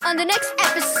on the next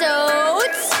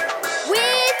episodes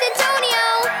with Antonio.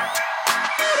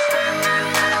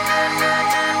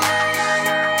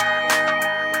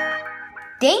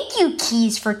 Thank you,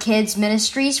 Keys for Kids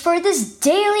Ministries, for this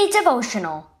daily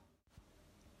devotional.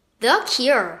 The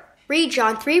Cure. Read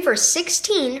John 3, verse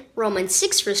 16, Romans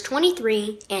 6, verse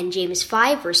 23, and James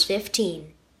 5, verse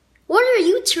 15. What are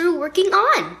you two working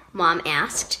on? Mom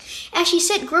asked, as she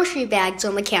set grocery bags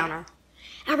on the counter.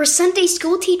 Our Sunday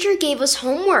school teacher gave us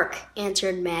homework,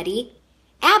 answered Maddie.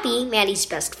 Abby, Maddie's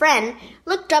best friend,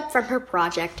 looked up from her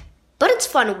project. But it's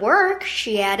fun work,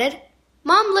 she added.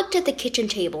 Mom looked at the kitchen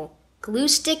table. Glue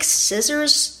sticks,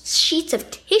 scissors, sheets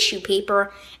of tissue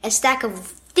paper, a stack of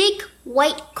thick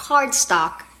white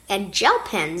cardstock, and gel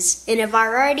pens in a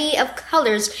variety of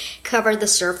colors covered the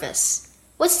surface.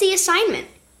 What's the assignment?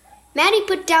 Maddie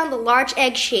put down the large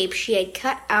egg shape she had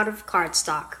cut out of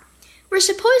cardstock. We're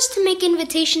supposed to make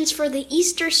invitations for the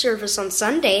Easter service on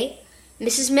Sunday.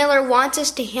 Mrs. Miller wants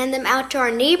us to hand them out to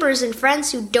our neighbors and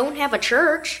friends who don't have a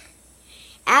church.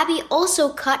 Abby also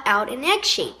cut out an egg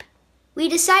shape. We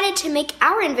decided to make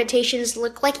our invitations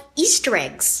look like Easter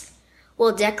eggs.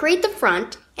 We'll decorate the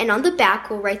front, and on the back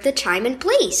we'll write the time and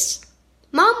place.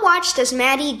 Mom watched as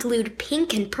Maddie glued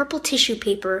pink and purple tissue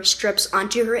paper strips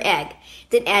onto her egg,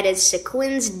 then added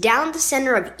sequins down the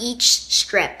center of each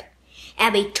strip.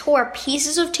 Abby tore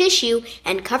pieces of tissue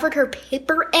and covered her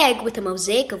paper egg with a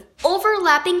mosaic of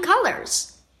overlapping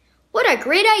colors. What a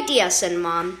great idea, said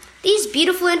Mom. These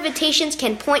beautiful invitations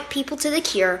can point people to the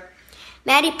cure.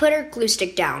 Maddie put her glue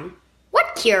stick down.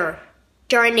 What cure?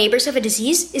 Do our neighbors have a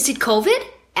disease? Is it COVID?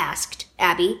 Asked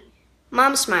Abby.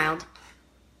 Mom smiled.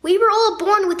 We were all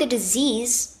born with a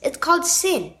disease. It's called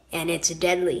sin, and it's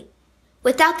deadly.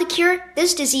 Without the cure,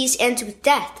 this disease ends with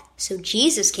death, so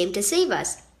Jesus came to save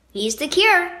us. He's the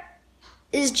cure.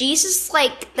 Is Jesus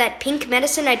like that pink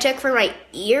medicine I took for my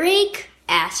earache?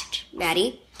 Asked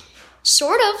Maddie.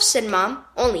 Sort of, said Mom,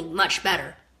 only much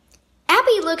better.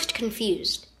 Abby looked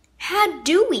confused. How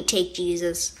do we take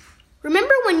Jesus?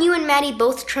 Remember when you and Maddie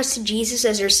both trusted Jesus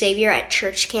as your savior at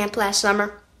church camp last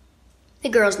summer? The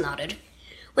girls nodded.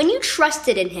 When you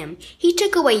trusted in him, he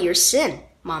took away your sin,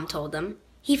 Mom told them.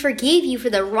 He forgave you for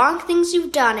the wrong things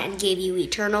you've done and gave you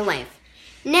eternal life.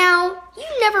 Now, you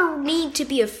never need to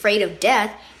be afraid of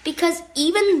death, because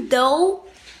even though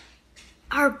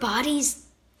our bodies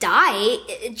die,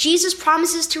 Jesus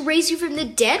promises to raise you from the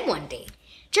dead one day,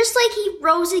 just like he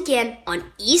rose again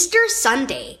on Easter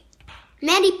Sunday.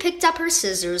 Maddie picked up her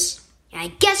scissors. I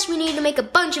guess we need to make a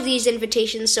bunch of these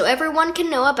invitations so everyone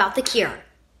can know about the cure.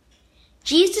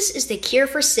 Jesus is the cure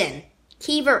for sin.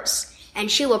 Key verse. And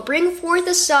she will bring forth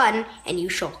a son, and you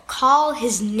shall call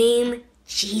his name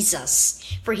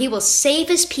Jesus, for he will save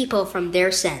his people from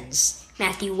their sins.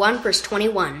 Matthew 1, verse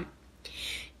 21.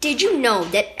 Did you know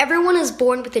that everyone is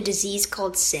born with a disease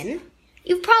called sin?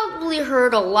 You've probably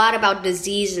heard a lot about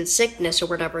disease and sickness or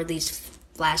whatever these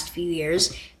last few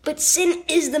years, but sin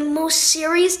is the most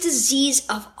serious disease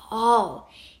of all.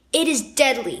 It is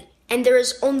deadly, and there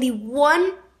is only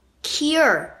one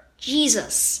cure,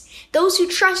 Jesus. Those who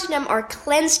trust in him are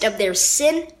cleansed of their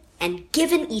sin and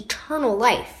given eternal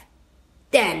life.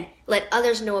 Then let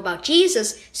others know about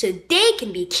Jesus so they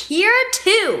can be cured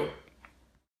too.